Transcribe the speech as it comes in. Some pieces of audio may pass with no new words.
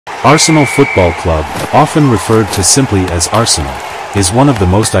Arsenal Football Club, often referred to simply as Arsenal, is one of the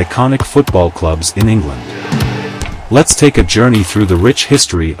most iconic football clubs in England. Let's take a journey through the rich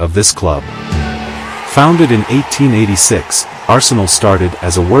history of this club. Founded in 1886, Arsenal started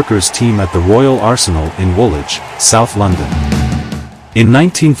as a workers' team at the Royal Arsenal in Woolwich, South London. In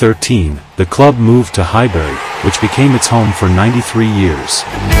 1913, the club moved to Highbury, which became its home for 93 years.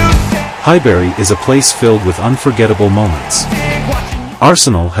 Highbury is a place filled with unforgettable moments.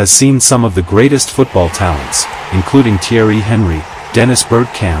 Arsenal has seen some of the greatest football talents, including Thierry Henry, Dennis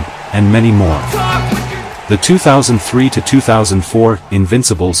Bergkamp, and many more. The 2003-2004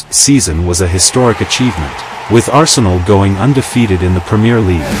 Invincibles season was a historic achievement, with Arsenal going undefeated in the Premier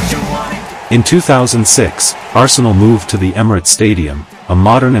League. In 2006, Arsenal moved to the Emirates Stadium, a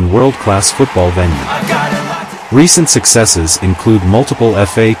modern and world-class football venue. Recent successes include multiple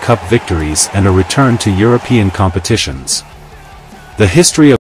FA Cup victories and a return to European competitions. The history of